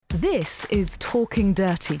This is Talking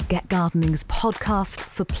Dirty, Get Gardening's podcast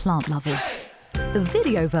for plant lovers. The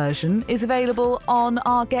video version is available on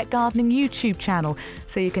our Get Gardening YouTube channel,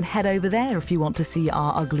 so you can head over there if you want to see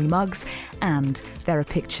our ugly mugs, and there are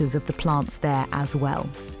pictures of the plants there as well.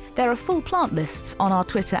 There are full plant lists on our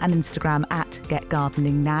Twitter and Instagram at Get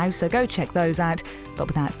Gardening Now, so go check those out. But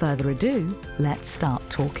without further ado, let's start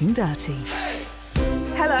Talking Dirty.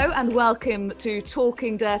 Hello and welcome to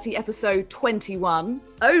Talking Dirty episode 21,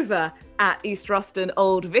 over at East Ruston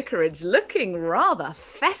Old Vicarage, looking rather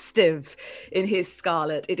festive in his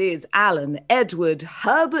scarlet. It is Alan Edward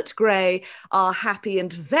Herbert Gray, our happy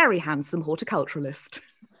and very handsome horticulturalist.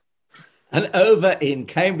 And over in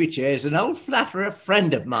Cambridgeshire is an old flatterer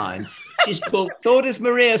friend of mine. She's called Thordis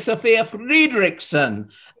Maria Sophia Friedrichsen,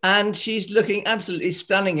 and she's looking absolutely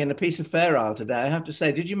stunning in a piece of Fair Isle today, I have to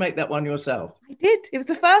say. Did you make that one yourself? I did. It was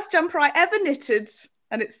the first jumper I ever knitted,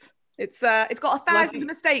 and it's got 1,000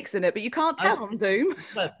 mistakes in it, but you can't tell on Zoom.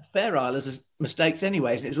 Well, Fair Isle has mistakes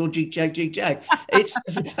anyways. It's all jig-jag, jig-jag. It's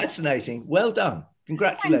fascinating. Well done.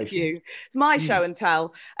 Congratulations. Thank you. It's my show and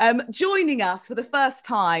tell. Joining us for the first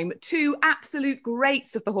time, two absolute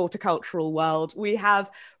greats of the horticultural world. We have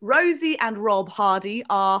Rosie and Rob Hardy,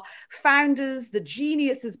 our founders, the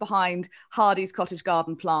geniuses behind Hardy's Cottage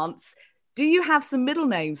Garden Plants. Do you have some middle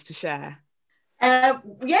names to share?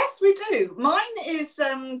 Yes, we do. Mine is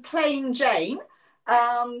plain Jane,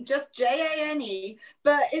 just Jane,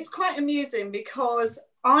 but it's quite amusing because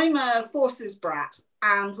I'm a forces brat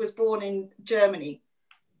and was born in Germany.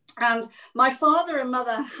 And my father and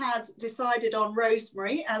mother had decided on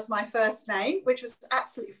Rosemary as my first name, which was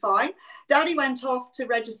absolutely fine. Daddy went off to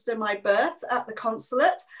register my birth at the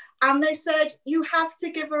consulate, and they said, you have to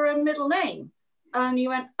give her a middle name. And he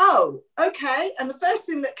went, oh, okay. And the first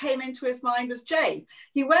thing that came into his mind was Jane.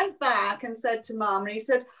 He went back and said to Mum, and he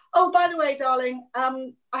said, oh, by the way, darling,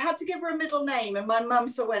 I had to give her a middle name. And my mum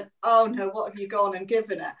sort of went, oh no, what have you gone and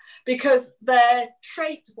given her? Because their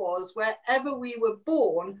trait was wherever we were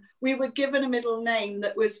born, we were given a middle name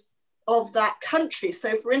that was of that country.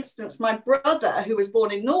 So for instance, my brother, who was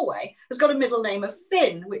born in Norway, has got a middle name of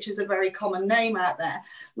Finn, which is a very common name out there.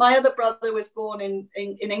 My other brother was born in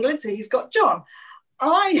England, so he's got John.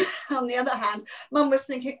 I, on the other hand, Mum was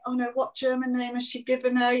thinking, oh no, what German name has she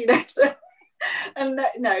given her? You know, so, and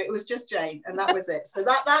no, it was just Jane, and that was it. So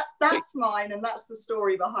that's mine, and that's the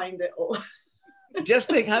story behind it all. Just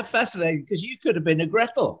think how fascinating, because you could have been a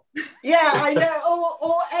Gretel. Yeah, I know,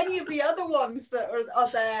 or any of the other ones that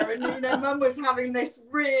are there. And, you know, Mum was having this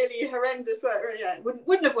really horrendous work. Yeah, it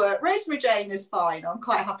wouldn't have worked. Rosemary Jane is fine. I'm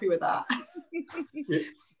quite happy with that.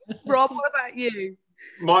 Rob, what about you?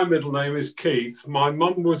 My middle name is Keith. My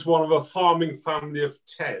mum was one of a farming family of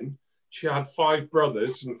 10. She had 5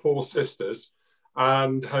 brothers and 4 sisters,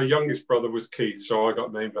 and her youngest brother was Keith, so I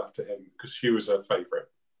got named after him because she was her favourite.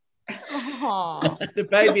 The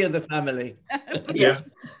baby of the family. Yeah.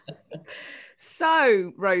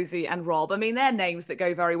 So, Rosie and Rob, I mean, they're names that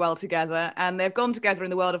go very well together, and they've gone together in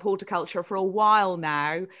the world of horticulture for a while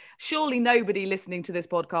now. Surely nobody listening to this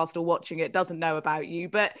podcast or watching it doesn't know about you,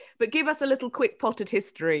 but give us a little quick potted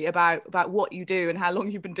history about what you do and how long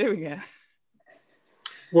you've been doing it.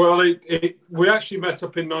 Well, we actually met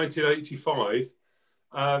up in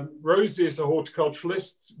 1985. Rosie is a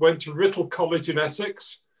horticulturalist, went to Writtle College in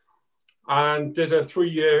Essex and did a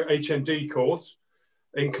 3-year HND course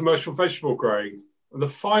in commercial vegetable growing. And the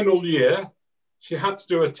final year, she had to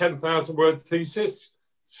do a 10,000 word thesis,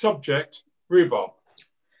 subject, rhubarb.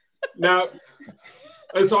 Now,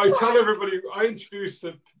 as I tell everybody, I introduce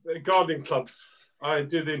the gardening clubs. I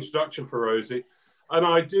do the introduction for Rosie, and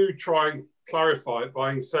I do try and clarify it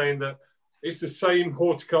by saying that it's the same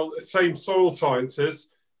same soil sciences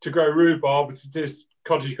to grow rhubarb as it is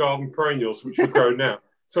cottage garden perennials, which we grow now.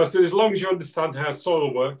 So I said, as long as you understand how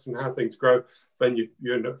soil works and how things grow, then you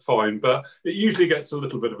end up fine. But it usually gets a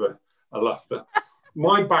little bit of a laughter.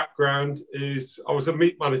 My background is I was a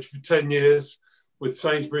meat manager for 10 years with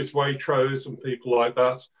Sainsbury's, Waitrose and people like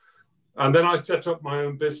that. And then I set up my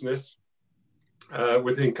own business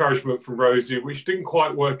with the encouragement from Rosie, which didn't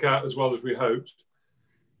quite work out as well as we hoped.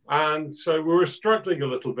 And so we were struggling a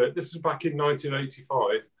little bit. This is back in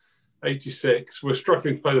 1985, 86. We're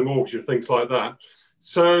struggling to pay the mortgage and things like that.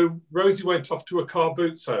 So Rosie went off to a car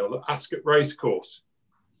boot sale at Ascot Racecourse.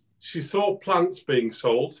 She saw plants being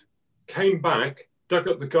sold, came back, dug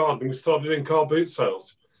up the garden and started in car boot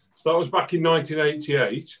sales. So that was back in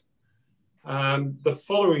 1988. The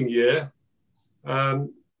following year,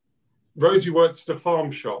 Rosie worked at a farm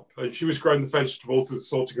shop and she was growing the vegetables and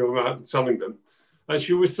sorting them out and selling them. And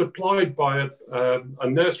she was supplied by a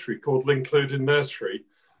nursery called Lincluden Nursery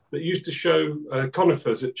that used to show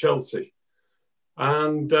conifers at Chelsea.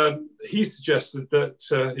 And he suggested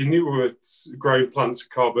that he knew we were growing plants at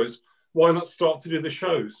car boats. Why not start to do the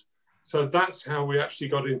shows? So that's how we actually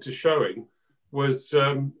got into showing, was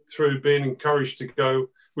through being encouraged to go.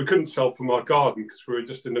 We couldn't sell from our garden because we were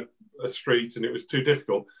just in a street and it was too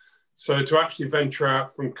difficult. So to actually venture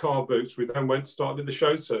out from car boots, we then went and started the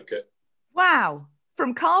show circuit. Wow.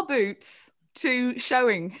 From car boots to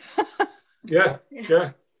showing. Yeah.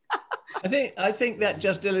 I think that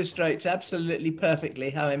just illustrates absolutely perfectly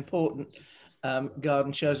how important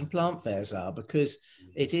garden shows and plant fairs are, because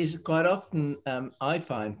it is quite often, I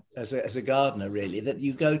find as a gardener really, that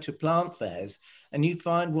you go to plant fairs and you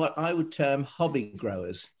find what I would term hobby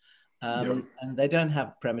growers. And they don't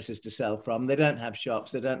have premises to sell from, they don't have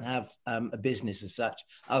shops, they don't have a business as such,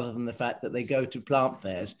 other than the fact that they go to plant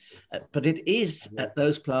fairs. But it is at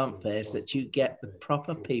those plant fairs that you get the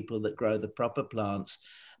proper people that grow the proper plants.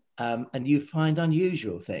 And you find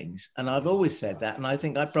unusual things. And I've always said that, and I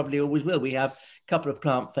think I probably always will. We have a couple of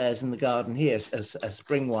plant fairs in the garden here, a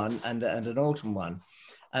spring one and an autumn one.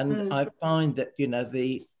 And I find that, you know,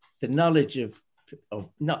 the knowledge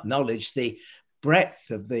the breadth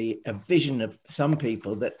of the vision of some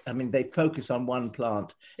people, that, I mean, they focus on one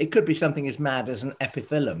plant. It could be something as mad as an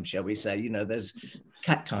epiphyllum, shall we say. You know, there's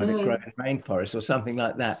cacti that grow in rainforests or something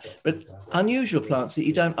like that. But unusual plants that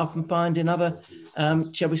you don't often find in other,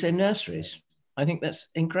 shall we say, nurseries. I think that's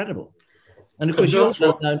incredible. And of course, you're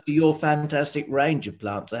well known for your fantastic range of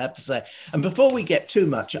plants, I have to say. And before we get too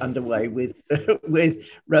much underway with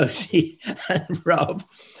Rosie and Rob,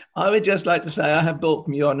 I would just like to say I have bought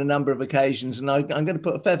from you on a number of occasions, and I'm going to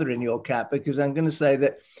put a feather in your cap, because I'm going to say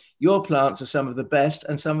that your plants are some of the best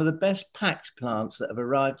and some of the best packed plants that have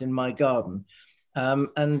arrived in my garden.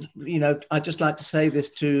 And, you know, I'd just like to say this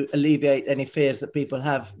to alleviate any fears that people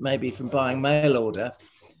have maybe from buying mail order,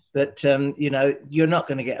 that, you know, you're not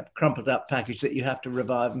going to get a crumpled up package that you have to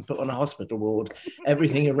revive and put on a hospital ward.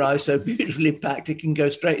 Everything arrives so beautifully packed, it can go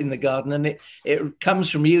straight in the garden, and it comes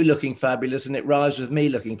from you looking fabulous and it arrives with me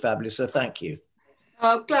looking fabulous. So thank you.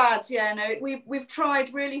 Oh, glad. Yeah, no, we've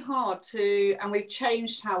tried really hard and we've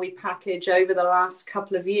changed how we package over the last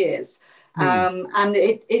couple of years. And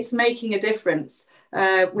it's making a difference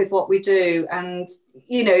with what we do. And,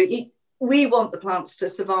 you know, we want the plants to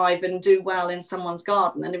survive and do well in someone's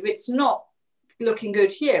garden. And if it's not looking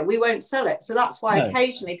good here, we won't sell it. So that's why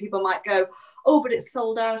occasionally people might go, oh, but it's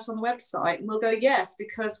sold out on the website. And we'll go, yes,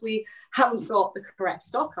 because we haven't got the correct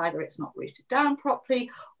stock. Either it's not rooted down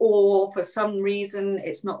properly, or for some reason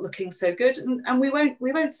it's not looking so good. And we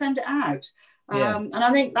won't send it out. And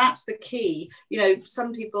I think that's the key. You know,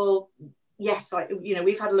 some people, yes, you know,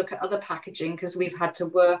 we've had a look at other packaging because we've had to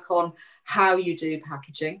work on how you do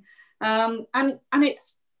packaging. And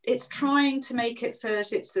it's trying to make it so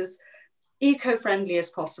that it's as eco-friendly as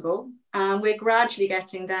possible. And we're gradually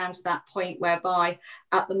getting down to that point whereby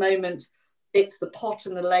at the moment it's the pot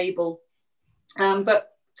and the label. But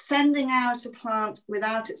sending out a plant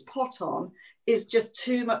without its pot on is just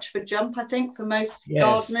too much of a jump, I think, for most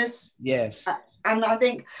gardeners. Yes. And I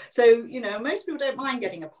think, so, you know, most people don't mind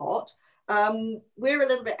getting a pot. We're a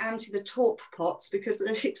little bit anti the taupe pots because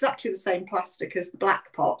they're exactly the same plastic as the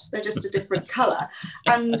black pot. They're just a different colour.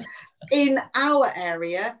 And in our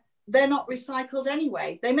area, they're not recycled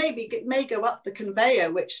anyway. They may go up the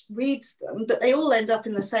conveyor, which reads them, but they all end up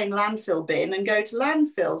in the same landfill bin and go to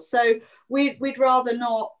landfill. So we'd rather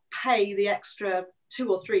not pay the extra 2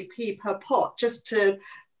 or 3p per pot just to,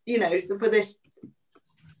 you know, for this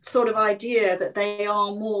sort of idea that they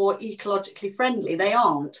are more ecologically friendly. They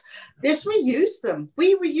aren't. Just reuse them.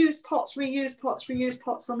 We reuse pots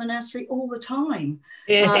on the nursery all the time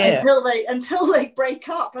until they break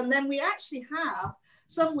up. And then we actually have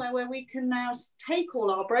somewhere where we can now take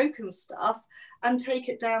all our broken stuff and take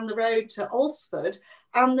it down the road to Alsford,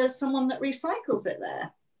 and there's someone that recycles it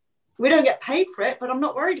there. We don't get paid for it, but I'm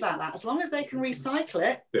not worried about that. As long as they can recycle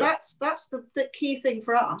it, that's the key thing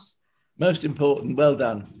for us. Most important. Well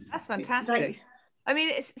done. That's fantastic. I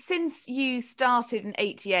mean, since you started in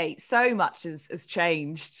 '88, so much has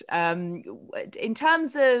changed. In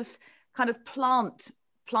terms of kind of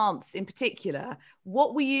plants in particular,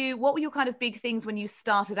 what were your kind of big things when you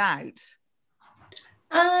started out?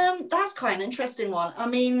 That's quite an interesting one. I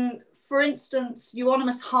mean, for instance,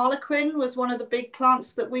 Euonymus harlequin was one of the big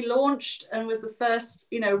plants that we launched and was the first,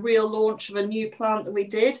 you know, real launch of a new plant that we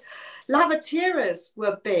did. Lavatiras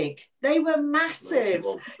were big. They were massive.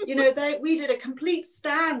 You know, we did a complete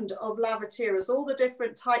stand of lavatiras, all the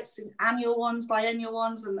different types, annual ones, biennial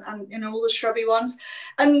ones, and you know, all the shrubby ones.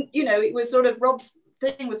 And, you know, it was sort of Rob's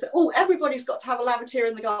thing was, oh, everybody's got to have a Lavatea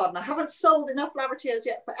in the garden. I haven't sold enough Lavateas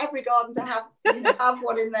yet for every garden to have, have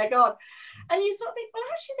one in their garden. And you sort of think, well,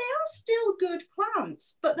 actually, they are still good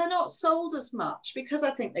plants, but they're not sold as much because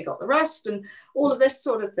I think they got the rust and all of this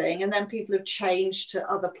sort of thing. And then people have changed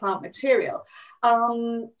to other plant material.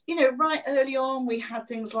 Right early on, we had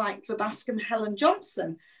things like Verbascum Helen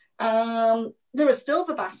Johnson. There are still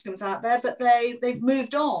Verbascums out there, but they've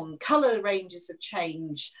moved on. Colour ranges have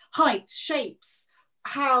changed, heights, shapes,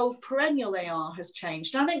 how perennial they are has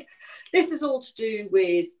changed. And I think this is all to do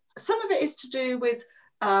with, some of it is to do with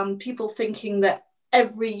people thinking that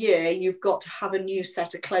every year you've got to have a new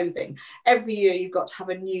set of clothing. Every year you've got to have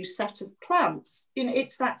a new set of plants.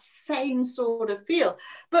 It's that same sort of feel.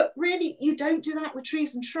 But really, you don't do that with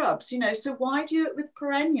trees and shrubs, so why do it with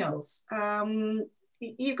perennials?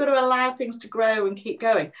 You've got to allow things to grow and keep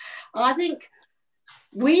going. And I think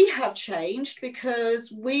we have changed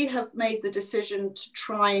because we have made the decision to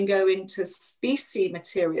try and go into species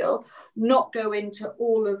material, not go into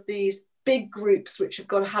all of these big groups which have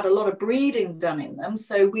had a lot of breeding done in them.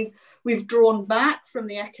 So we've drawn back from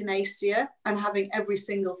the Echinacea and having every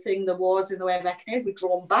single thing there was in the way of Echinacea. We've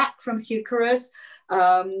drawn back from Heucheras.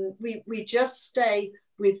 We just stay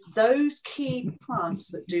with those key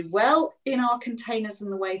plants that do well in our containers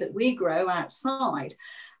in the way that we grow outside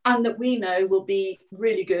and that we know will be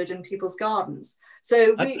really good in people's gardens.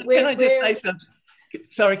 So can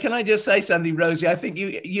I just say something, Rosie? I think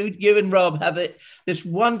you and Rob have this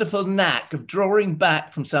wonderful knack of drawing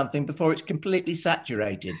back from something before it's completely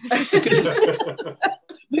saturated.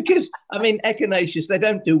 Because Echinaceas, they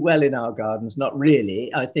don't do well in our gardens, not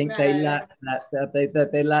really. I think they lack that.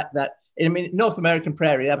 They lack that. North American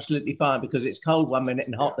prairie, absolutely fine because it's cold one minute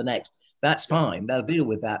and hot the next. That's fine. They'll deal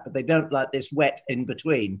with that. But they don't like this wet in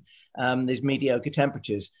between, these mediocre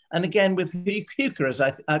temperatures. And again, with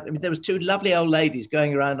Heucheras, there was two lovely old ladies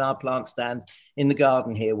going around our plant stand in the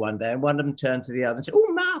garden here one day. And one of them turned to the other and said,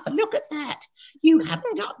 "Oh, Martha, look at that. You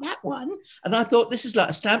haven't got that one." And I thought, this is like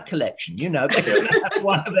a stamp collection, They have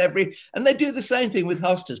one of every. And they do the same thing with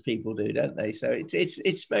hostas, people do, don't they? So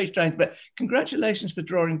it's very strange. But congratulations for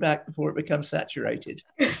drawing back before it becomes saturated.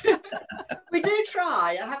 We do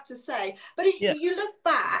try, I have to say. But you look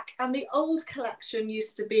back and the old collection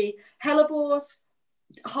used to be hellebores,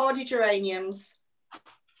 hardy geraniums,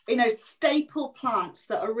 staple plants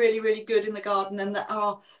that are really, really good in the garden and that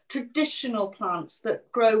are traditional plants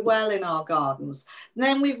that grow well in our gardens.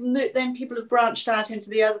 And then people have branched out into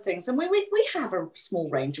the other things. And we have a small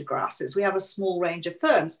range of grasses. We have a small range of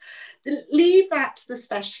ferns. Leave that to the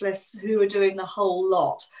specialists who are doing the whole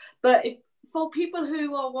lot. But for people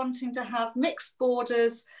who are wanting to have mixed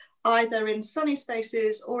borders, either in sunny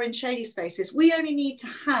spaces or in shady spaces, we only need to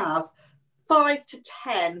have 5 to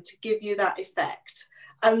 10 to give you that effect.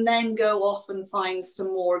 And then go off and find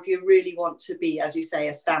some more if you really want to be, as you say,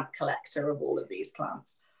 a stamp collector of all of these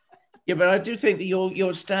plants. Yeah, but I do think that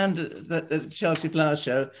your stand at the Chelsea Flower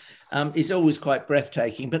Show is always quite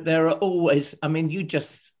breathtaking. But there are always, you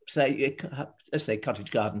just say, let's say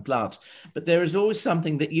cottage garden plants, but there is always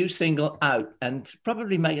something that you single out and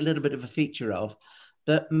probably make a little bit of a feature of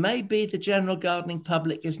that maybe the general gardening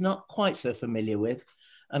public is not quite so familiar with.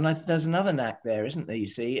 And there's another knack there, isn't there, you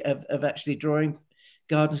see, of actually drawing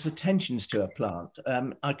gardeners' attentions to a plant.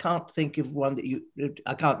 I can't think of one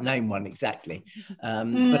I can't name one exactly.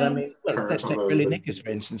 But let's take Billy Nickers, for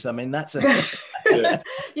instance. That's a...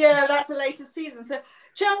 yeah, that's a later season. So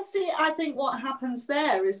Chelsea, I think what happens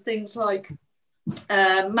there is things like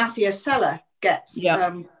Mathiasella gets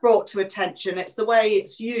brought to attention. It's the way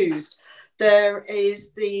it's used. There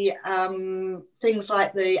is the things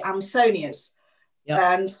like the Amsonias.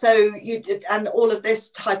 And so and all of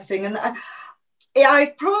this type of thing. And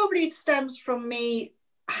it probably stems from me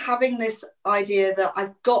having this idea that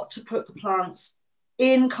I've got to put the plants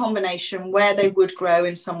in combination where they would grow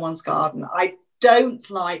in someone's garden. I don't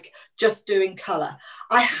like just doing colour.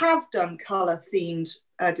 I have done colour themed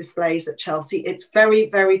displays at Chelsea. It's very,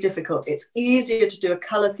 very difficult. It's easier to do a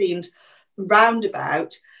colour themed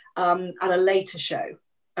roundabout at a later show.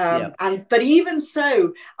 But even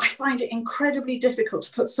so, I find it incredibly difficult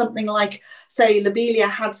to put something like, say, Lobelia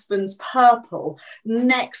Hadspan's purple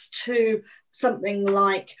next to something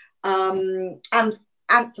like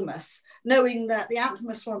Anthemus, knowing that the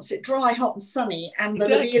Anthemus wants it dry, hot and sunny, and the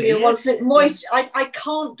Lobelia wants it moist. I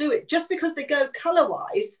can't do it. Just because they go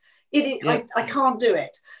colour-wise, I can't do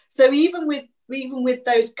it. So even with even with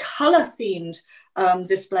those colour themed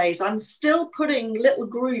displays, I'm still putting little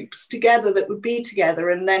groups together that would be together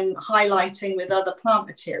and then highlighting with other plant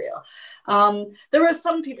material. There are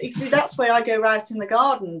some people, see, that's where I go out in the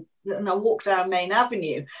garden and I walk down Main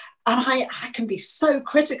Avenue, and I can be so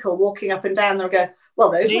critical walking up and down there and go,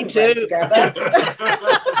 well, those wouldn't go together.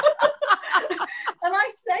 And I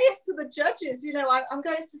say it to the judges, you know, I'm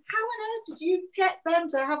going to say, how on earth did you get them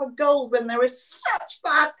to have a gold when there is such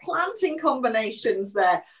bad planting combinations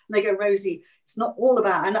there? And they go, Rosie, it's not all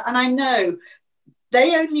about, and I know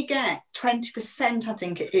they only get 20%, I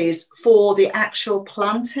think it is, for the actual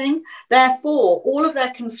planting. Therefore, all of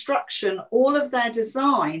their construction, all of their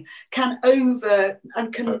design can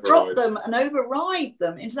drop them and override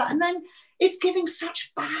them into that. And then it's giving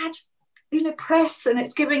such bad, you know, press, and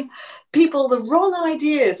it's giving people the wrong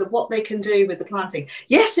ideas of what they can do with the planting.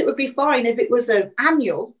 Yes, it would be fine if it was an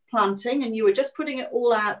annual planting and you were just putting it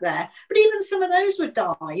all out there, but even some of those would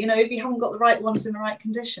die, you know, if you haven't got the right ones in the right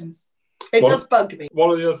conditions. It does bug me.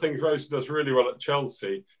 One of the other things Rosie does really well at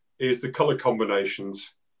Chelsea is the colour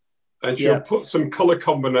combinations. And she'll put some colour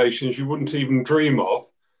combinations you wouldn't even dream of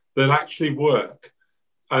that actually work.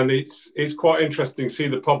 And it's quite interesting to see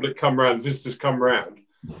the public come around, visitors come around.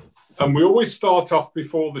 And we always start off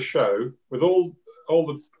before the show with all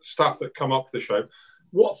the staff that come up to the show.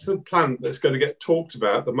 What's the plant that's going to get talked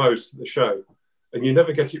about the most at the show? And you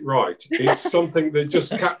never get it right. It's something that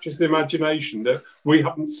just captures the imagination that we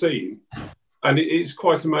haven't seen. And it's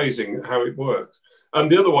quite amazing how it works.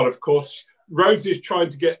 And the other one, of course, Rosie is trying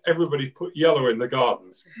to get everybody to put yellow in the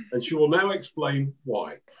gardens. And she will now explain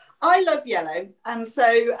why. I love yellow. And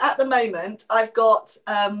so at the moment, I've got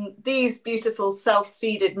these beautiful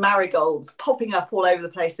self-seeded marigolds popping up all over the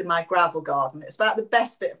place in my gravel garden. It's about the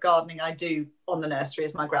best bit of gardening I do on the nursery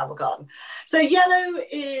is my gravel garden. So yellow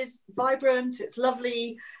is vibrant, it's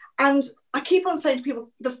lovely. And I keep on saying to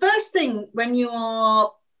people, the first thing when you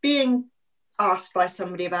are being asked by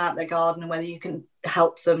somebody about their garden and whether you can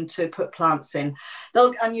help them to put plants in,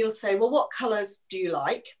 you'll say, well, what colours do you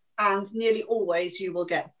like? And nearly always you will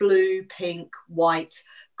get blue, pink, white,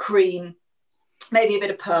 cream, maybe a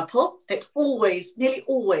bit of purple. It's nearly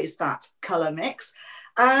always that colour mix.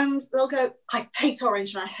 And they'll go, I hate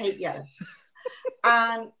orange and I hate yellow.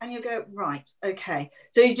 and you go, right, okay.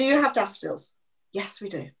 So do you have daffodils? Yes, we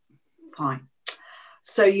do. Fine.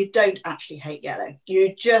 So you don't actually hate yellow.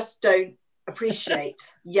 You just don't appreciate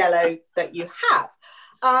yellow that you have.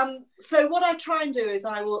 So what I try and do is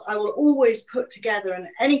I will always put together, and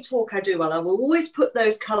any talk I do, I will always put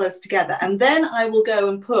those colours together, and then I will go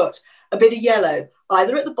and put a bit of yellow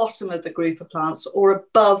either at the bottom of the group of plants or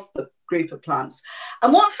above the group of plants.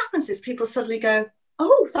 And what happens is people suddenly go,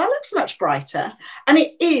 oh, that looks much brighter. And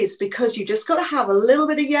it is, because you just got to have a little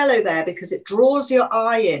bit of yellow there because it draws your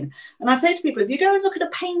eye in. And I say to people, if you go and look at a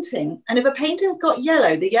painting, and if a painting's got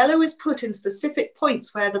yellow, the yellow is put in specific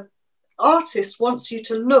points where the artist wants you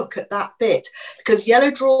to look at that bit, because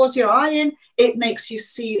yellow draws your eye in, it makes you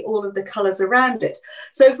see all of the colours around it.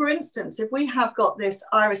 So for instance, if we have got this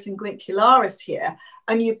Iris unguicularis here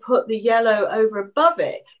and you put the yellow over above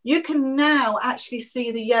it, you can now actually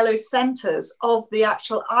see the yellow centres of the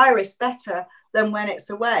actual iris better than when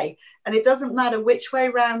it's away. And it doesn't matter which way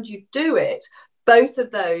round you do it, both of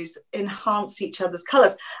those enhance each other's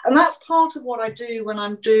colours. And that's part of what I do when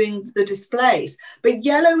I'm doing the displays. But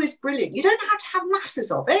yellow is brilliant. You don't have to have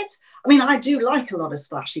masses of it. I mean, I do like a lot of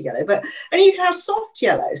splashy yellow, and you can have soft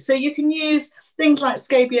yellow. So you can use things like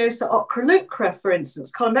Scabiosa ochrolucra, for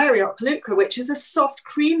instance, Columbaria ochrolucra, which is a soft,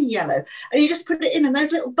 creamy yellow. And you just put it in, and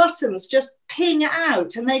those little buttons just ping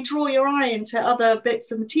out, and they draw your eye into other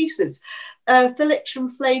bits of Matisses. Thalictrum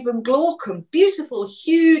flavum glaucum, beautiful,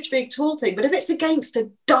 huge, big, tall thing. But if it's against a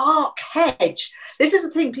dark hedge, this is the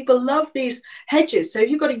thing, people love these hedges. So if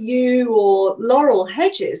you've got a yew or laurel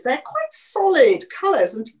hedges, they're quite solid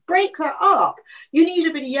colours. And to break that up, you need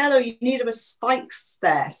a bit of yellow, you need a bit of spikes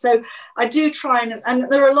there. So I do try,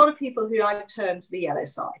 and there are a lot of people who I turn to the yellow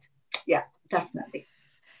side. Yeah, definitely.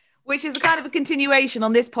 Which is a kind of a continuation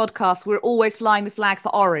on this podcast. We're always flying the flag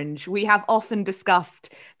for orange. We have often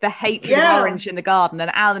discussed the hatred of orange in the garden,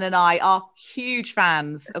 and Alan and I are huge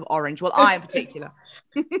fans of orange. Well, I in particular.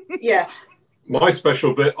 Yeah. My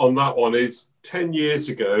special bit on that one is 10 years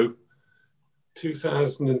ago,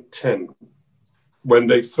 2010, when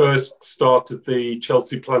they first started the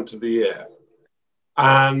Chelsea Plant of the Year.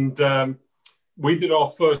 And we did our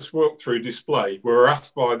first walkthrough display. We were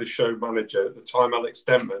asked by the show manager at the time, Alex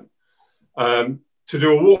Denman, to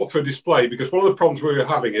do a walkthrough display, because one of the problems we were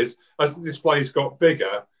having is, as the displays got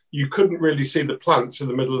bigger, you couldn't really see the plants in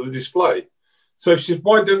the middle of the display. So she said,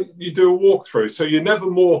 why don't you do a walkthrough? So you're never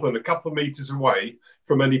more than a couple of meters away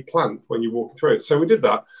from any plant when you walk through it. So we did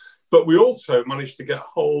that. But we also managed to get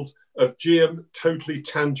hold of GM Totally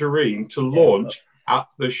Tangerine to launch at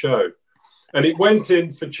the show. And it went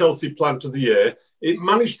in for Chelsea Plant of the Year. It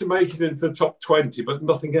managed to make it into the top 20, but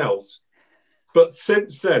nothing else. But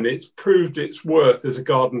since then, it's proved its worth as a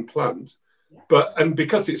garden plant. And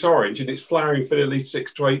because it's orange and it's flowering for at least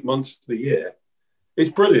 6 to 8 months of the year, it's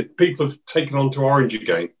brilliant. People have taken on to orange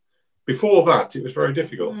again. Before that, it was very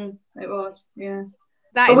difficult. It was, yeah.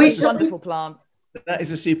 That is a wonderful plant. That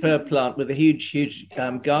is a superb plant with a huge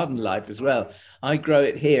garden life as well. I grow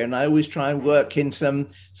it here, and I always try and work in some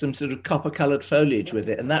sort of copper-coloured foliage with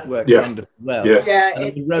it, and that works wonderfully well.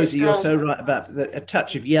 Rosie, you're so right about a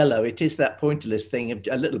touch of yellow. It is that pointillist thing of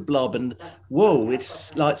a little blob, and whoa,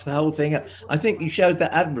 it lights the whole thing up. I think you showed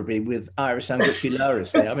that admirably with Iris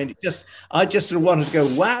anglicularis there. I mean, I just sort of wanted to go,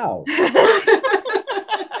 wow.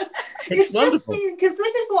 It's just because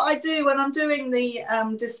this is what I do when I'm doing the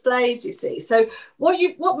displays, you see. So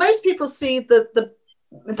what most people see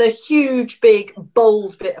the huge, big,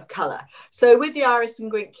 bold bit of colour. So with the Iris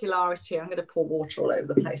anglicularis here, I'm going to pour water all over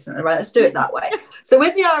the place. Right, let's do it that way. So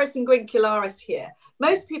with the Iris anglicularis here,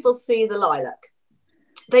 most people see the lilac.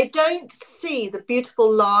 They don't see the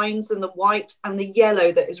beautiful lines and the white and the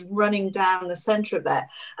yellow that is running down the centre of there.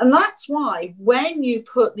 And that's why when you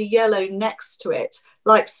put the yellow next to it,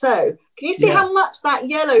 like so, can you see how much that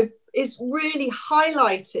yellow is really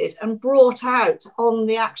highlighted and brought out on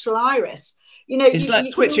the actual iris? You know, it's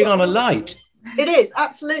like twitching on a light. It is,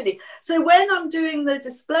 absolutely. So when I'm doing the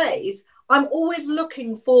displays, I'm always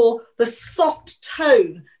looking for the soft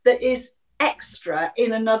tone that is extra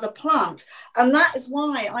in another plant, and that is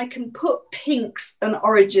why I can put pinks and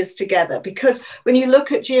oranges together, because when you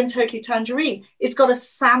look at GM Totally Tangerine, it's got a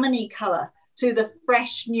salmony colour to the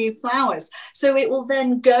fresh new flowers, so it will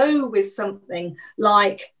then go with something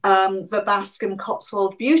like Verbascum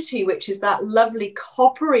Cotswold Beauty, which is that lovely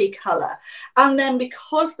coppery colour. And then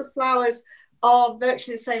because the flowers are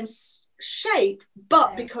virtually the same shape,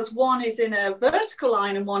 but because one is in a vertical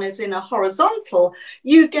line and one is in a horizontal,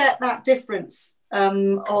 you get that difference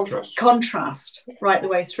of contrast right the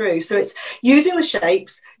way through. So it's using the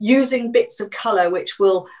shapes, using bits of colour which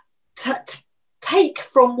will take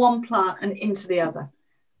from one plant and into the other.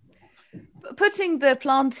 Putting the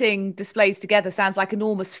planting displays together sounds like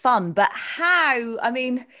enormous fun, but how, I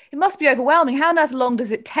mean, it must be overwhelming. How on earth long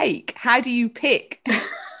does it take? How do you pick?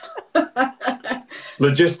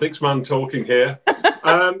 Logistics man talking here.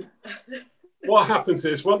 What happens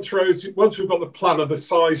is once we've got the plan of the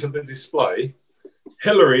size of the display,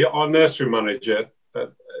 Hilary, our nursery manager,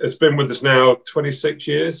 has been with us now 26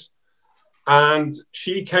 years, and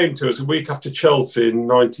she came to us a week after Chelsea in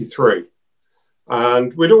 '93,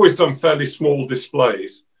 and we'd always done fairly small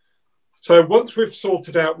displays. So once we've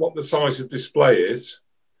sorted out what the size of display is,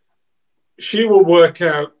 she will work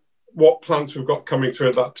out what plants we've got coming through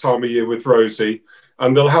at that time of year with Rosie,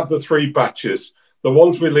 and they'll have the 3 batches. The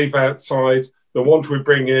ones we leave outside, the ones we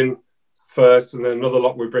bring in first, and then another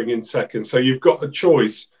lot we bring in second. So you've got a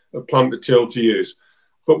choice of plant material to use.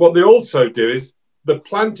 But what they also do is the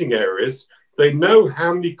planting areas, they know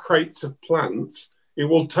how many crates of plants it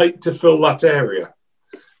will take to fill that area.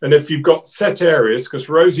 And if you've got set areas, because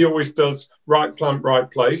Rosie always does right plant, right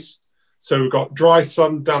place. So we've got dry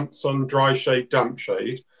sun, dry shade, damp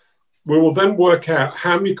shade. We will then work out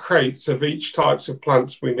how many crates of each types of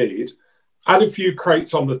plants we need, add a few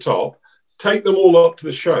crates on the top, take them all up to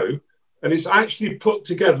the show, and it's actually put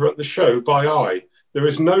together at the show by eye. There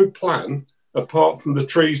is no plan apart from the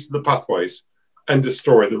trees and the pathways. End of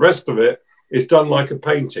story. The rest of it is done like a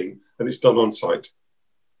painting, and it's done on site.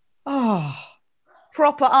 Oh,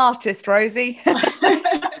 proper artist, Rosie.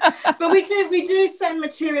 But we do send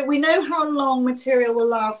material. We know how long material will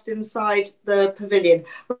last inside the pavilion.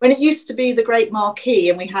 When it used to be the great marquee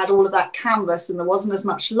and we had all of that canvas and there wasn't as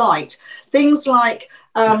much light, things like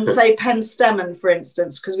say penstemon, for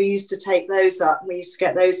instance, because we used to take those up, we used to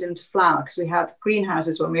get those into flower because we had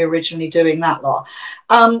greenhouses when we were originally doing that lot.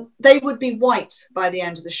 They would be white by the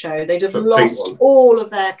end of the show. They'd have lost all of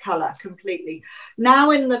their colour completely. Now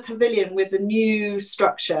in the pavilion with the new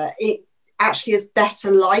structure, it actually is better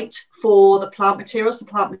light for the plant materials. The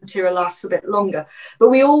plant material lasts a bit longer, but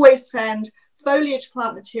we always send foliage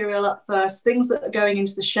plant material up first, things that are going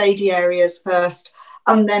into the shady areas first,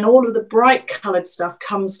 and then all of the bright coloured stuff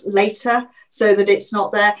comes later so that it's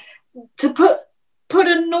not there. To put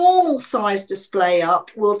a normal size display up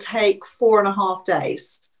will take 4.5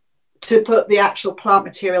 days to put the actual plant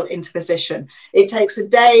material into position. It takes a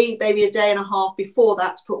day, maybe a day and a half before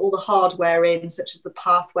that to put all the hardware in, such as the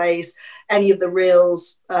pathways, any of the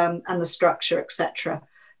reels, and the structure, etc.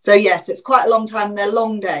 So yes, it's quite a long time, and they're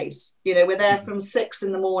long days. You know, we're there from 6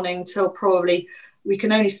 in the morning till probably, we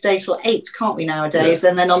can only stay till 8, can't we, nowadays?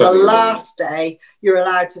 And then on the last day, you're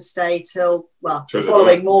allowed to stay till, well, the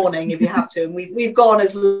following morning if you have to. And we've gone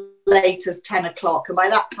as late as 10 o'clock. And by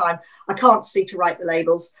that time, I can't see to write the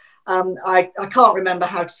labels. I can't remember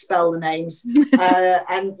how to spell the names.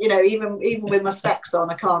 And, you know, even with my specs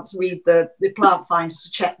on, I can't read the plant finder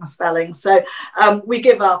to check my spelling. So we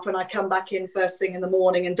give up, and I come back in first thing in the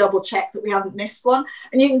morning and double check that we haven't missed one.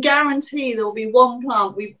 And you can guarantee there'll be one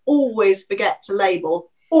plant we always forget to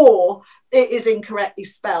label, or it is incorrectly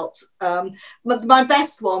spelt. My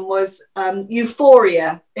best one was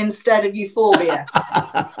euphoria instead of euphorbia.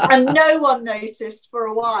 And no one noticed for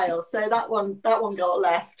a while. So that one got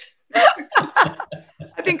left.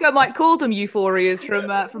 I think I might call them euphorias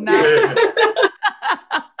from now.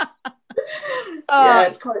 Yeah,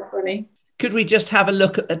 it's quite funny. Could we just have a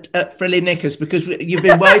look at frilly knickers? Because you've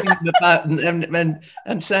been waving them about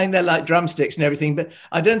and saying they're like drumsticks and everything, but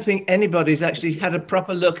I don't think anybody's actually had a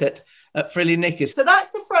proper look at frilly knickers. So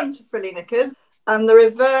that's the front of frilly knickers, and the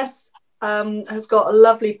reverse has got a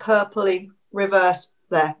lovely purpley reverse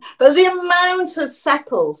there. But the amount of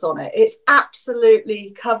sepals on it, it's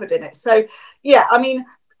absolutely covered in it. So yeah, I mean,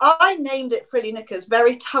 I named it frilly knickers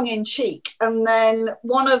very tongue-in-cheek, and then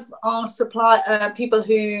one of our people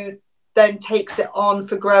who then takes it on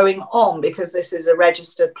for growing on, because this is a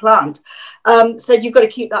registered plant, said you've got to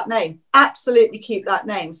keep that name, absolutely keep that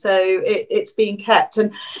name. So it's being kept,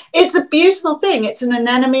 and it's a beautiful thing. It's an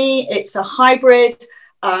anemone, it's a hybrid,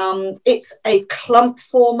 it's a clump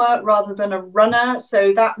former rather than a runner,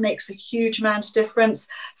 so that makes a huge amount of difference.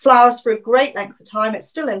 Flowers for a great length of time. It's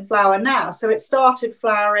still in flower now, so it started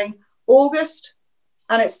flowering August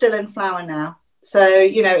and it's still in flower now. So,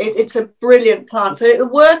 you know, it's a brilliant plant. So it'll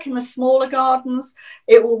work in the smaller gardens.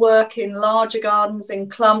 It will work in larger gardens, in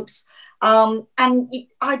clumps.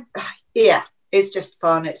 It's just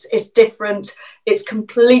fun. It's different. It's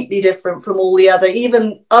completely different from all the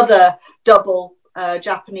even other double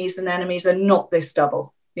Japanese anemones are not this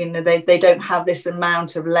double. You know, they don't have this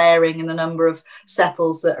amount of layering and the number of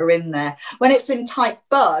sepals that are in there. When it's in tight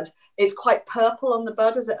bud, it's quite purple on the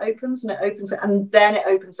bud as it opens, and then it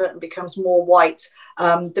opens up and becomes more white,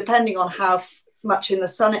 depending on how much in the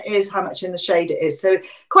sun it is, how much in the shade it is. So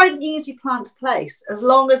quite an easy plant to place, as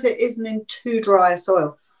long as it isn't in too dry a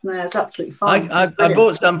soil. No, it's absolutely fine. I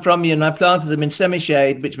bought some from you, and I planted them in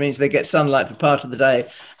semi-shade, which means they get sunlight for part of the day,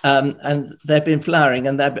 and they've been flowering.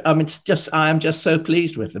 And I am just so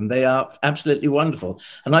pleased with them. They are absolutely wonderful.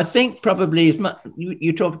 And I think probably as much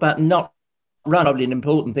you talk about not run, probably an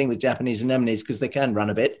important thing with Japanese anemones, because they can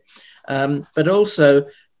run a bit, but also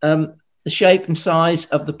the shape and size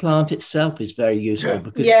of the plant itself is very useful,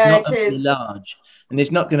 because it's not really large, and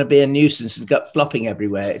it's not going to be a nuisance and gut flopping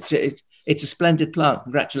everywhere. It's a splendid plant.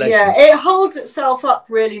 Congratulations. Yeah, it holds itself up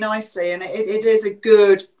really nicely, and it is a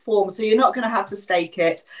good form, so you're not going to have to stake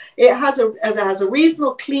it. It has a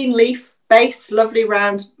reasonable clean leaf base, lovely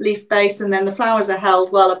round leaf base, and then the flowers are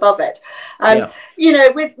held well above it. And you know,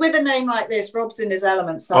 with a name like this, Rob's in his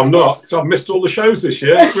elements. I'm not. So I've missed all the shows this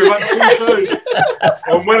year. We've had 2 shows,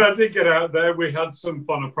 and when I did get out there, we had some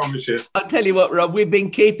fun. I promise you. I'll tell you what, Rob, we've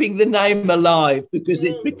been keeping the name alive, because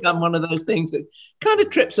it's become one of those things that kind of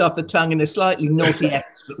trips off the tongue in a slightly naughty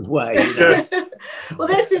sort of way. You know? Yes. Well,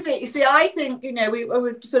 this is it. You see, I think, you know, we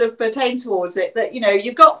would sort of pertain towards it that, you know,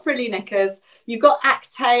 you've got frilly knickers, you've got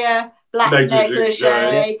Actaea, black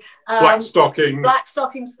negligee, black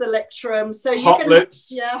stockings, thalictrum. So you hot can,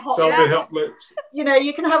 lips, hot lips. You know,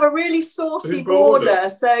 you can have a really saucy border,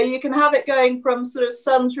 so you can have it going from sort of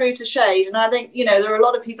sun through to shade. And I think, you know, there are a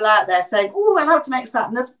lot of people out there saying, "Oh, I'll have to mix that."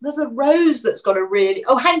 And there's a rose that's got a really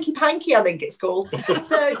hanky panky, I think it's called.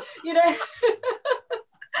 So you know,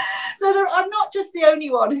 I'm not just the only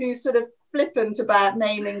one who's sort of flippant about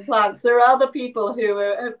naming plants. There are other people who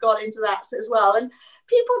have got into that as well, and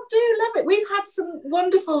people do love it. We've had some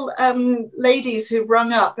wonderful ladies who've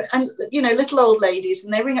rung up, and you know, little old ladies,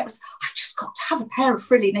 and they ring up and say, "I've just got to have a pair of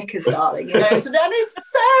frilly knickers, darling," you know. And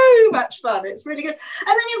it's so much fun. It's really good. And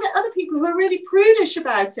then you'll get other people who are really prudish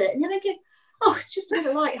about it, and you're thinking, "Oh, it's just a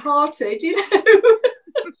bit light-hearted," you know.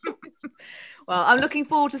 Well, I'm looking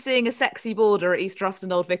forward to seeing a sexy border at East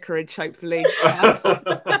Ruston Old Vicarage, hopefully.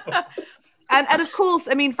 And of course,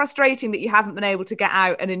 I mean, frustrating that you haven't been able to get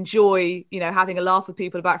out and enjoy, you know, having a laugh with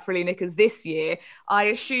people about frilly knickers this year. I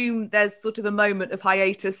assume there's sort of a moment of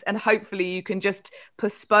hiatus, and hopefully you can just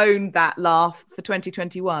postpone that laugh for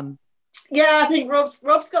 2021. Yeah, I think Rob's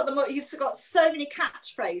got them. He's got so many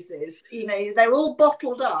catchphrases. You know, they're all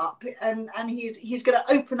bottled up, and he's going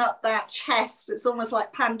to open up that chest. It's almost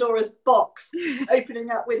like Pandora's box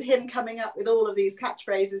opening up with him coming up with all of these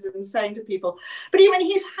catchphrases and saying to people. But even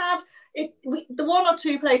he's had the one or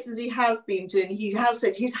two places he has been to, and he has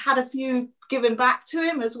said he's had a few given back to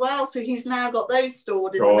him as well. So he's now got those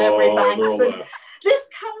stored in the memory banks. And this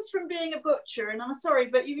comes from being a butcher, and I'm sorry,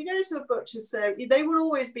 but if you go to a butcher's, they will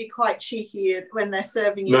always be quite cheeky when they're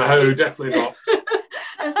serving you. No, definitely not.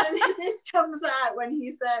 And so this comes out when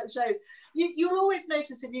he's there at shows. You'll always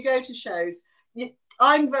notice if you go to shows,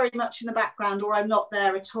 I'm very much in the background, or I'm not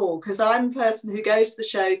there at all, because I'm the person who goes to the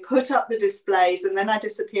show, put up the displays, and then I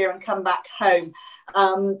disappear and come back home.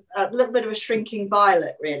 A little bit of a shrinking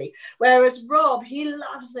violet, really. Whereas Rob, he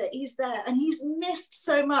loves it. He's there, and he's missed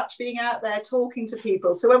so much being out there talking to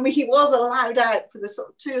people. So when he was allowed out for the sort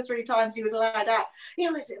of 2 or 3 times he was allowed out,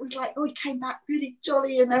 it was like, oh, he came back really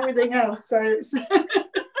jolly and everything else. So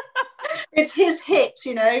it's his hit,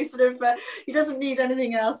 sort of. He doesn't need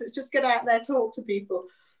anything else. It's just get out there, talk to people.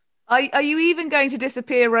 Are you even going to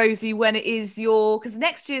disappear, Rosie, when it is because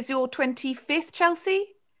next year's your 25th Chelsea?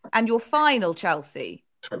 And your final Chelsea?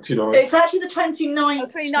 29. It's actually the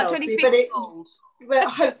 29th Chelsea, but well,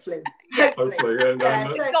 hopefully. Hopefully, don't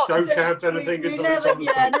count anything until it's on the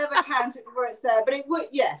side. Never count it before it's there. But it would,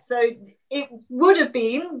 so it would have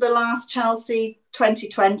been the last Chelsea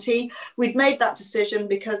 2020. We'd made that decision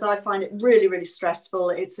because I find it really, really stressful.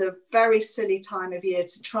 It's a very silly time of year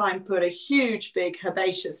to try and put a huge, big,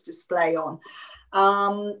 herbaceous display on.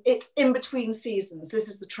 It's in between seasons. This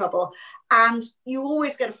is the trouble. And you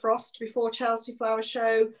always get a frost before Chelsea Flower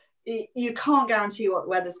Show. You can't guarantee what the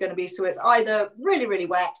weather's going to be. So it's either really, really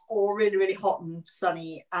wet or really, really hot and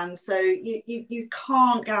sunny. And so you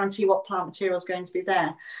can't guarantee what plant material is going to be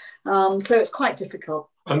there. So it's quite difficult.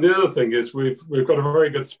 And the other thing is we've got a very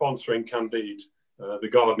good sponsor in Candide, the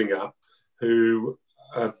gardening app, who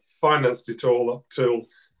have financed it all up till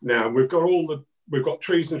now. We've got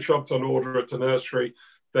trees and shrubs on order at a nursery.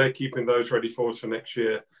 They're keeping those ready for us for next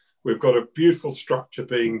year. We've got a beautiful structure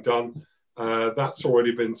being done. That's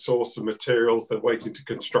already been sourced of materials. They're waiting to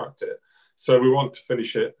construct it. So we want to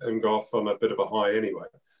finish it and go off on a bit of a high anyway.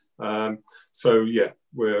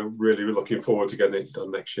 We're really looking forward to getting it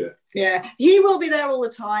done next year. Yeah, he will be there all the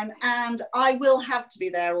time, and I will have to be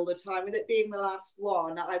there all the time. With it being the last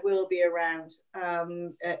one, I will be around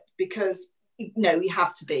because we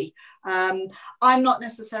have to be. I'm not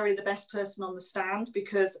necessarily the best person on the stand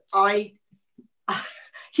because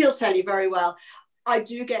he'll tell you very well, I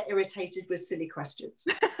do get irritated with silly questions.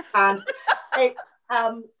 And it's...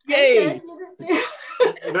 Yay!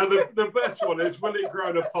 The best one is, will it grow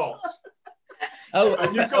in a pot? Oh,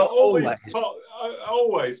 and you've got all these pots,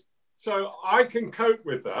 always. So I can cope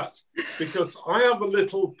with that because I have a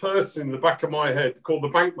little person in the back of my head called the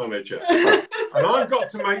bank manager. And I've got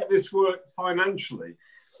to make this work financially.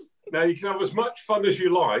 Now, you can have as much fun as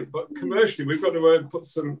you like, but commercially, we've got to put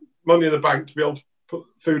some money in the bank to be able to put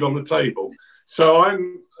food on the table. So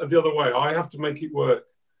I'm the other way. I have to make it work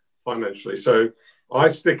financially. So I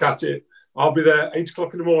stick at it. I'll be there 8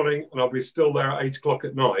 o'clock in the morning and I'll be still there at 8 o'clock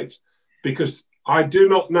at night because I do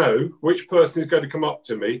not know which person is going to come up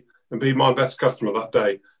to me and be my best customer that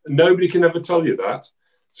day. And nobody can ever tell you that.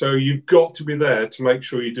 So you've got to be there to make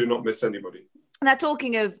sure you do not miss anybody. Now,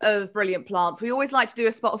 talking of brilliant plants, we always like to do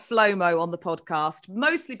a spot of FLOMO on the podcast,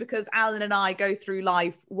 mostly because Alan and I go through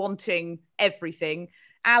life wanting everything.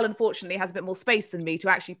 Alan, fortunately, has a bit more space than me to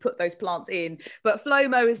actually put those plants in. But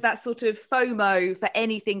FLOMO is that sort of FOMO for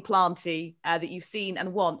anything planty that you've seen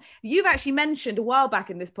and want. You've actually mentioned a while back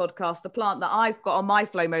in this podcast, a plant that I've got on my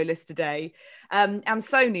FLOMO list today,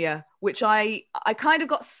 Amsonia, which I kind of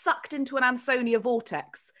got sucked into an Amsonia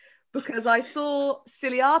vortex because I saw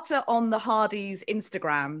Ciliata on the Hardy's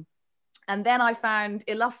Instagram, and then I found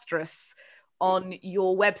Illustrous on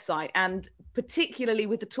your website, and particularly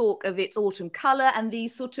with the talk of its autumn colour and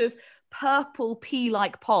these sort of purple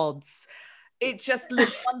pea-like pods. It just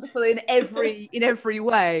looks wonderful in every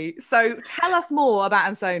way. So tell us more about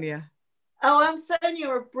Amsonia. Oh, Amsonia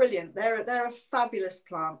are brilliant. They're a fabulous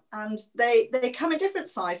plant, and they come in different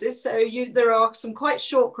sizes. So there are some quite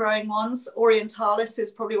short growing ones. Orientalis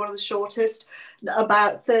is probably one of the shortest,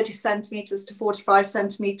 about 30 centimetres to 45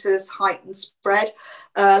 centimetres height and spread.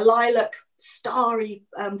 Lilac, starry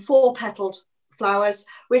 4-petaled flowers,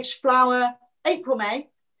 which flower April, May.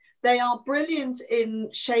 They are brilliant in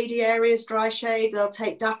shady areas, dry shade. They'll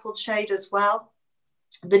take dappled shade as well.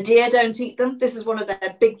 The deer don't eat them. This is one of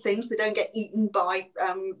their big things. They don't get eaten by,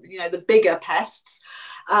 the bigger pests,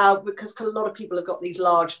 because a lot of people have got these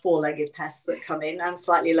large four-legged pests that come in, and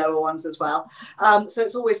slightly lower ones as well. So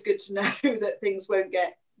it's always good to know that things won't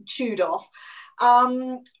get chewed off.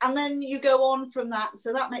 And then you go on from that.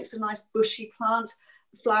 So that makes a nice bushy plant,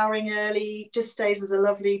 flowering early, just stays as a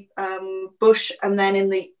lovely bush. And then in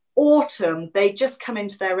the autumn, they just come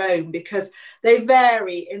into their own because they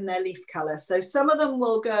vary in their leaf colour. So some of them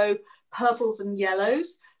will go purples and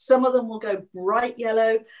yellows, some of them will go bright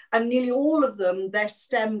yellow, and nearly all of them, their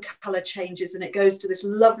stem colour changes and it goes to this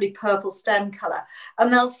lovely purple stem colour.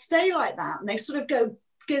 And they'll stay like that, and they sort of go,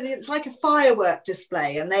 it's like a firework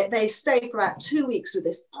display, and they stay for about 2 weeks with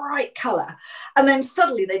this bright colour, and then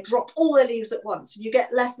suddenly they drop all their leaves at once, and you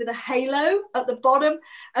get left with a halo at the bottom,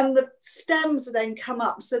 and the stems then come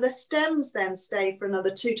up. So the stems then stay for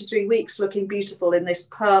another 2 to 3 weeks looking beautiful in this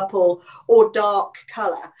purple or dark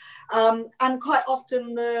colour. And quite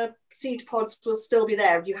often the seed pods will still be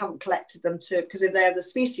there if you haven't collected them too, because if they're the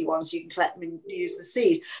species ones, you can collect them and use the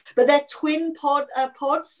seed. But they're twin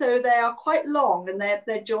pods, so they are quite long, and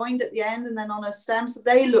they're joined at the end and then on a stem, so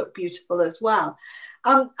they look beautiful as well.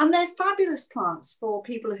 And they're fabulous plants for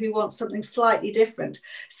people who want something slightly different.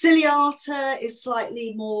 Ciliata is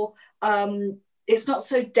slightly more, it's not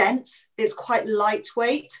so dense, it's quite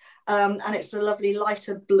lightweight. And it's a lovely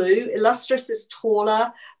lighter blue. Illustris is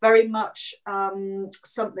taller, very much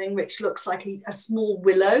something which looks like a small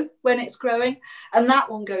willow when it's growing. And that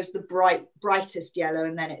one goes the brightest yellow,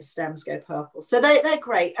 and then its stems go purple. So they're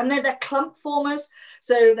great. And they're clump formers.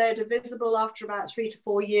 So they're divisible after about 3 to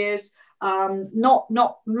 4 years.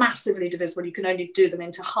 Not massively divisible. You can only do them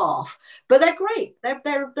into half. But they're great.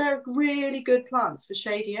 They're really good plants for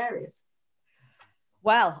shady areas.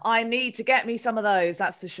 Well, I need to get me some of those,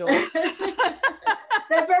 that's for sure.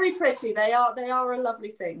 They're very pretty. They are a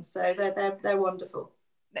lovely thing. So they're wonderful.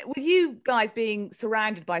 With you guys being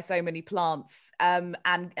surrounded by so many plants and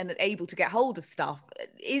able to get hold of stuff,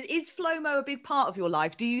 is Flomo a big part of your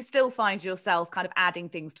life? Do you still find yourself kind of adding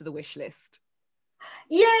things to the wish list?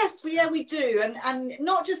 Yes, we do, and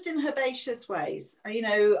not just in herbaceous ways. You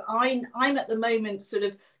know, I'm at the moment sort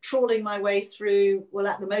of trawling my way through, well,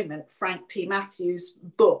 at the moment, Frank P. Matthews'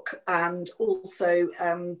 book and also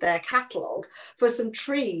their catalogue for some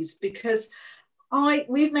trees, because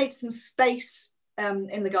we've made some space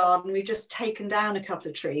in the garden. We've just taken down a couple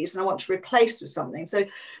of trees and I want to replace with something. So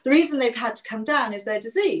the reason they've had to come down is they're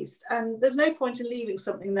diseased, and there's no point in leaving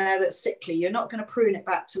something there that's sickly. You're not going to prune it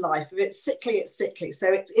back to life. If it's sickly, it's sickly.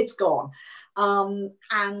 So it's gone.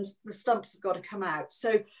 And the stumps have got to come out.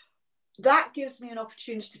 So that gives me an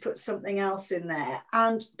opportunity to put something else in there.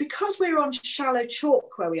 And because we're on shallow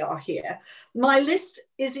chalk where we are here, my list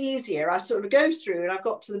is easier. I sort of go through and I've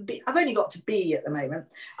got to the B. I've only got to B at the moment.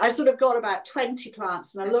 I sort of got about 20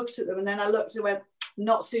 plants, and I looked at them, and then I looked and went,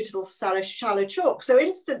 not suitable for shallow chalk. So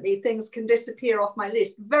instantly things can disappear off my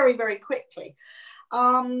list very, very quickly. There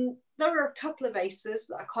are a couple of vases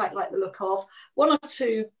that I quite like the look of. One or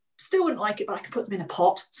two still wouldn't like it, but I could put them in a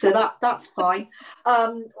pot, so that's fine,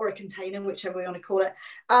 or a container, whichever we want to call it.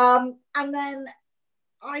 And then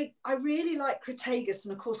I really like Crataegus,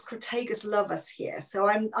 and of course Crataegus love us here. So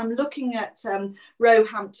I'm looking at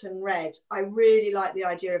Roehampton Red. I really like the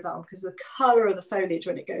idea of that one because the colour of the foliage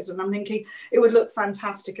when it goes, and I'm thinking it would look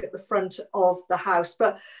fantastic at the front of the house.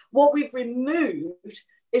 But what we've removed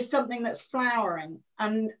is something that's flowering,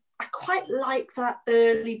 and I quite like that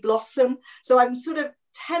early blossom. So I'm sort of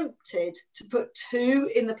tempted to put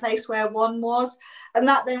two in the place where one was, and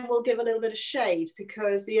that then will give a little bit of shade,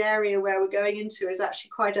 because the area where we're going into is actually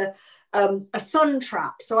quite a sun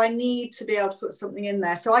trap, so I need to be able to put something in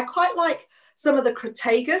there. So I quite like some of the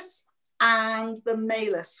Crataegus and the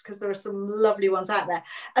Malus, because there are some lovely ones out there.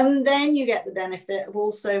 And then you get the benefit of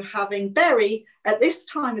also having berry at this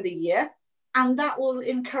time of the year, and that will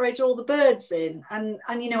encourage all the birds in. And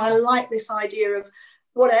you know, I like this idea of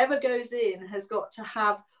whatever goes in has got to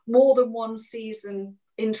have more than one season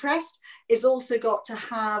interest. It's also got to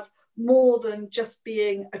have more than just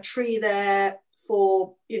being a tree there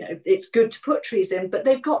for, you know, it's good to put trees in, but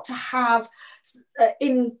they've got to have,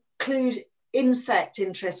 include insect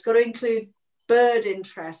interest, got to include bird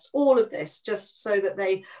interest, all of this, just so that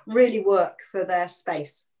they really work for their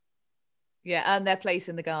space. Yeah, and their place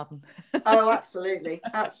in the garden. Oh, absolutely,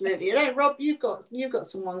 absolutely. You know, Rob, you've got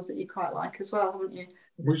some ones that you quite like as well, haven't you?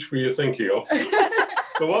 Which were you thinking of?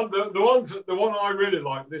 the one I really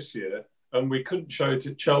like this year, and we couldn't show it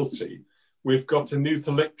at Chelsea. We've got a new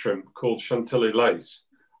thalictrum called Chantilly Lace,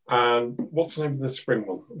 and what's the name of the spring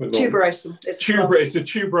one? Tuberosum. It's a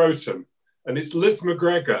tuberosum, and it's Liz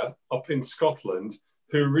McGregor up in Scotland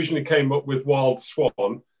who originally came up with Wild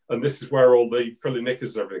Swan, and this is where all the frilly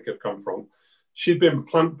knickers and everything had come from. She'd been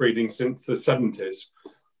plant breeding since the 70s,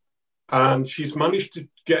 and she's managed to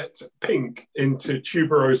get pink into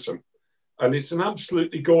tuberosum. And it's an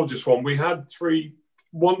absolutely gorgeous one. We had 3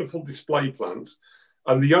 wonderful display plants,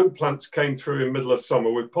 and the young plants came through in the middle of summer.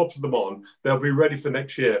 We potted them on. They'll be ready for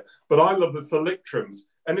next year. But I love the thalictrums,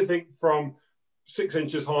 anything from 6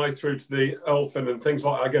 inches high through to the elfin and things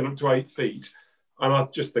like that, again up to 8 feet. And I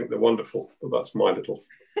just think they're wonderful. But that's my little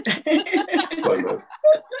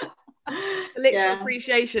Literal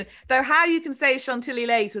appreciation. Though how you can say Chantilly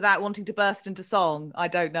lace without wanting to burst into song, I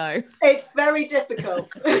don't know. It's very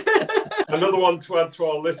difficult. Another one to add to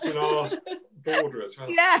our list in our border as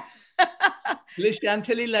well. Yeah. If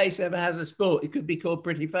Chantilly lace ever has a sport, it could be called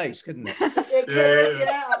Pretty Face, couldn't it? It could,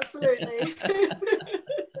 yeah, absolutely.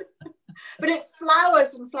 But it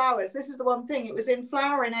flowers and flowers. This is the one thing. It was in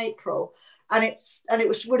flower in April, and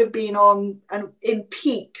would have been on and in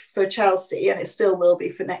peak for Chelsea, and it still will be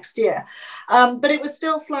for next year. But it was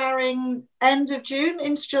still flowering end of June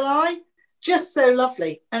into July. Just so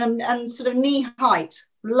lovely, and sort of knee height.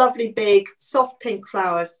 Lovely big soft pink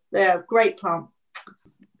flowers. They're a great plant.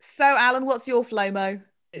 So Alan, what's your Flomo?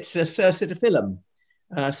 It's a Cercidophyllum.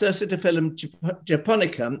 Cercidophyllum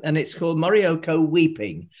japonicum, and it's called Morioko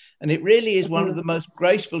Weeping. And it really is one of the most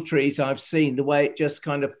graceful trees I've seen, the way it just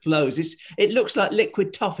kind of flows. It looks like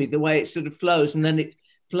liquid toffee, the way it sort of flows, and then it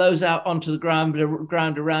flows out onto the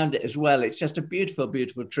ground around it as well. It's just a beautiful,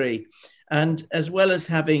 beautiful tree. And as well as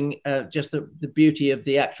having just the beauty of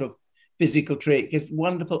the actual physical tree, it gives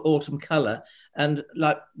wonderful autumn colour. And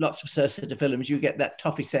like lots of Cercidophyllums, you get that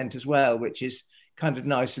toffee scent as well, which is kind of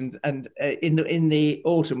nice. And in the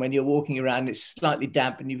autumn, when you're walking around, it's slightly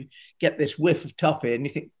damp and you get this whiff of toffee and you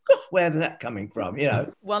think, where's that coming from? You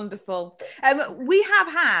know. Wonderful. We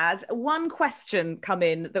have had one question come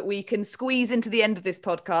in that we can squeeze into the end of this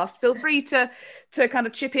podcast. Feel free to kind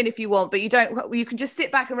of chip in if you want, but you can just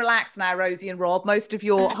sit back and relax now, Rosie and Rob. Most of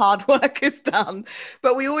your hard work is done.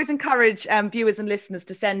 But we always encourage viewers and listeners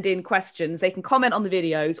to send in questions. They can comment on the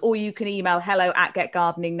videos, or you can email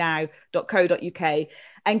hello@getgardeningnow.co.uk.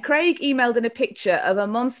 And Craig emailed in a picture of a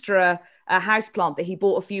Monstera houseplant that he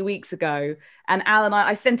bought a few weeks ago. And Alan,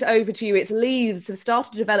 I sent it over to you. Its leaves have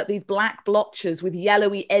started to develop these black blotches with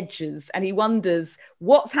yellowy edges. And he wonders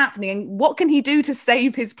what's happening and what can he do to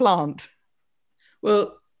save his plant?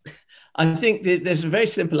 Well, I think there's a very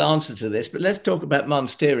simple answer to this, but let's talk about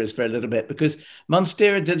Monsteras for a little bit, because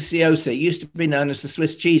Monstera deliciosa used to be known as the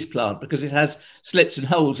Swiss cheese plant because it has slits and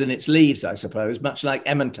holes in its leaves, I suppose, much like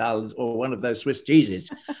Emmental or one of those Swiss cheeses.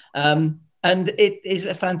 And it is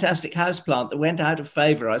a fantastic houseplant that went out of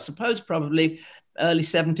favour, I suppose, probably early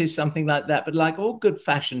 70s, something like that. But like all good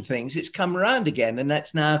fashion things, it's come around again, and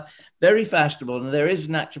that's now very fashionable. And there is,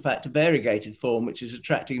 in actual fact, a variegated form, which is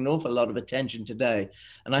attracting an awful lot of attention today.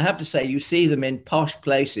 And I have to say, you see them in posh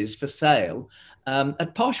places for sale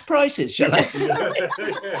at posh prices, shall I say?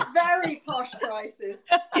 Very posh prices.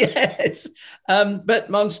 Yes. But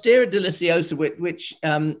Monstera deliciosa,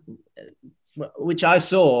 which I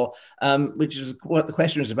saw, which is what the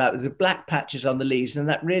question was about, is the black patches on the leaves, and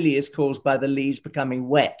that really is caused by the leaves becoming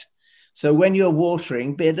wet. So when you're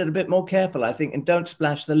watering, be a little bit more careful, I think, and don't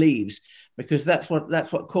splash the leaves, because that's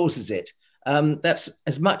what causes it. That's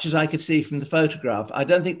as much as I could see from the photograph. I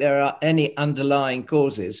don't think there are any underlying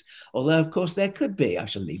causes, although of course there could be. I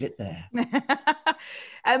shall leave it there.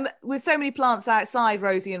 With so many plants outside,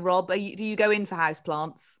 Rosie and Rob, do you go in for house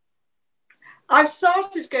plants? I've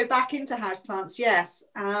started to go back into houseplants, yes.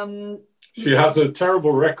 She has a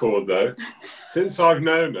terrible record, though. Since I've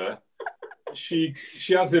known her, she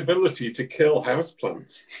has the ability to kill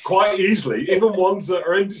houseplants quite easily, even ones that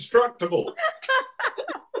are indestructible.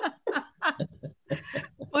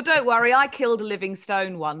 Well, don't worry, I killed a living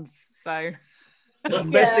stone once, so... That's the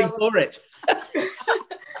best thing for it.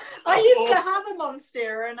 I used to have a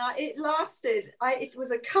Monstera, and it lasted. It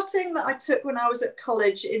was a cutting that I took when I was at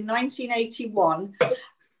college in 1981,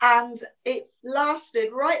 and it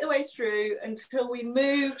lasted right the way through until we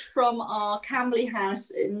moved from our Camberley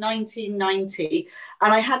house in 1990,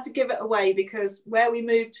 and I had to give it away because where we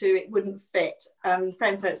moved to, it wouldn't fit.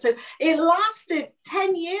 Friends had it. So it lasted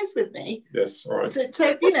 10 years with me. Yes, all right. So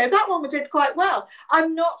that one did quite well.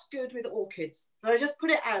 I'm not good with orchids, but I just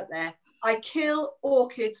put it out there. I kill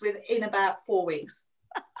orchids within about 4 weeks.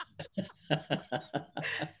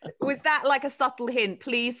 Was that like a subtle hint?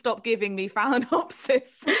 Please stop giving me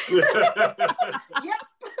Phalaenopsis. Yep.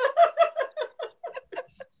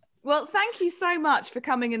 Well, thank you so much for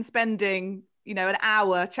coming and spending, an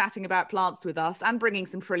hour chatting about plants with us and bringing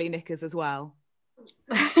some frilly knickers as well.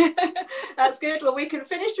 That's good. Well, we can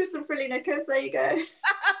finish with some frilly knickers. There you go.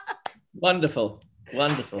 Wonderful.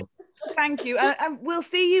 Thank you. And we'll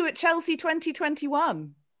see you at Chelsea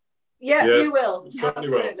 2021. Yeah, Yes, we will. certainly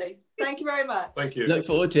will. Thank you very much. Thank you. Look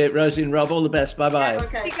forward to it, Rosie and Rob. All the best. Bye-bye. Yeah,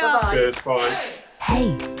 okay, Bye. bye-bye. Cheers, bye.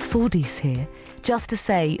 Hey, Thordis here. Just to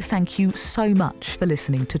say thank you so much for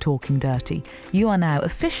listening to Talking Dirty. You are now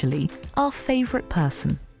officially our favourite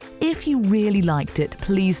person. If you really liked it,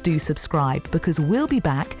 please do subscribe, because we'll be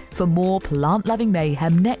back for more plant-loving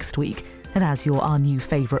mayhem next week. And as you're our new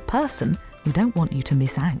favourite person, we don't want you to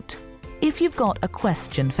miss out. If you've got a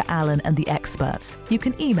question for Alan and the experts, you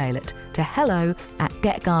can email it to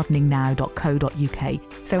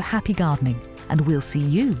hello@getgardeningnow.co.uk. So happy gardening, and we'll see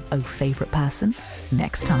you, oh favourite person,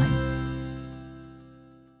 next time.